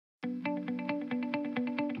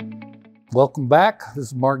Welcome back. This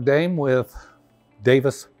is Mark Dame with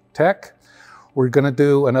Davis Tech. We're going to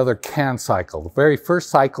do another can cycle. The very first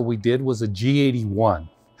cycle we did was a G81.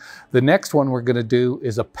 The next one we're going to do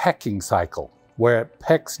is a pecking cycle, where it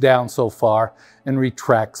pecks down so far and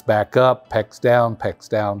retracts back up, pecks down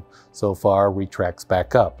so far, retracts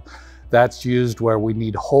back up. That's used where we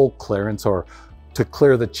need hole clearance or to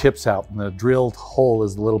clear the chips out and the drilled hole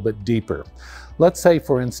is a little bit deeper. Let's say,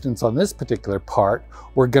 for instance, on this particular part,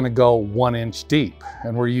 we're going to go 1 inch deep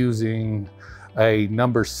and we're using a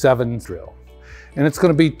number 7 drill. And it's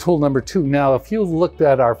going to be tool number 2. Now, if you looked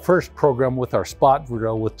at our first program with our spot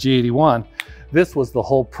drill with G81, this was the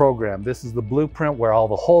whole program. This is the blueprint where all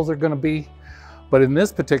the holes are going to be. But in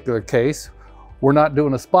this particular case, we're not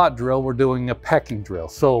doing a spot drill, we're doing a pecking drill.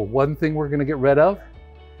 So one thing we're going to get rid of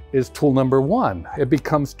is tool number 1. It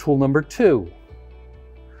becomes tool number 2.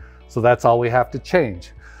 So that's all we have to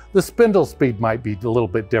change. The spindle speed might be a little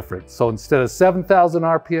bit different. So instead of 7,000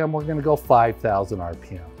 RPM, we're going to go 5,000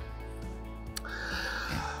 RPM.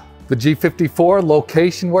 The G54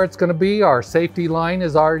 location where it's going to be, our safety line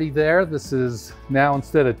is already there. This is now,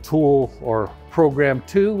 instead of tool or program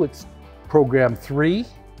 2, it's program 3.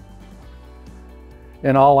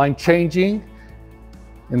 And all I'm changing,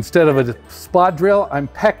 instead of a spot drill, I'm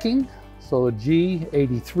pecking. So a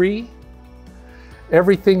G83.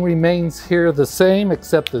 Everything remains here the same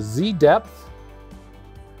except the Z depth.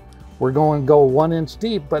 We're going to go 1 inch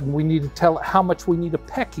deep, but we need to tell it how much we need to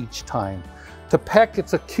peck each time. To peck,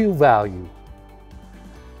 it's a Q value.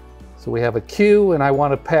 So we have a Q and I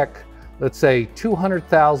want to peck, let's say 200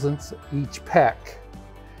 thousandths each peck.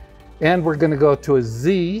 And we're going to go to a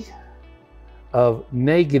Z of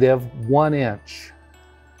 -1 inch.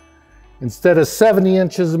 Instead of 70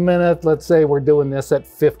 inches a minute, let's say we're doing this at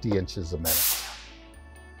 50 inches a minute.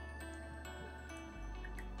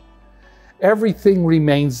 Everything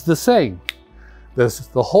remains the same.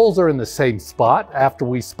 The holes are in the same spot after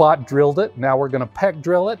we spot drilled it. Now we're going to peck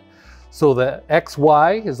drill it. So the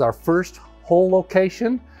XY is our first hole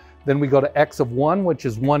location. Then we go to X of 1, which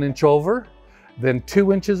is 1 inch over, then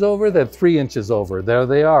 2 inches over, then 3 inches over. There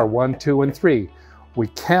they are, 1, 2, and 3. We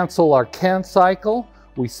cancel our can cycle.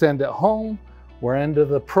 We send it home. We're into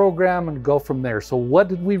the program and go from there. So what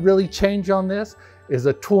did we really change on this is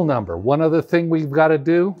a tool number. One other thing we've got to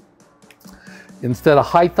do, instead of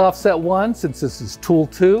height offset 1, since this is tool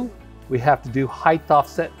 2, we have to do height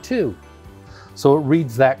offset 2. So it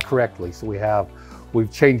reads that correctly. So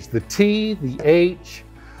we've changed the T, the H,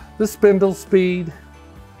 the spindle speed,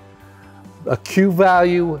 a Q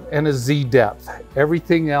value, and a Z depth.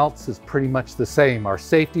 Everything else is pretty much the same. Our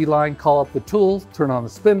safety line, call up the tool, turn on the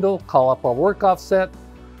spindle, call up our work offset,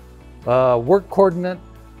 work coordinate,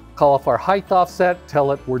 call off our height offset,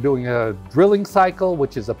 tell it we're doing a drilling cycle,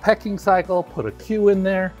 which is a pecking cycle, put a Q in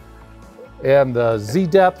there, and the Z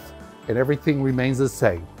depth, and everything remains the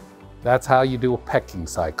same. That's how you do a pecking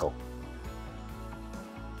cycle.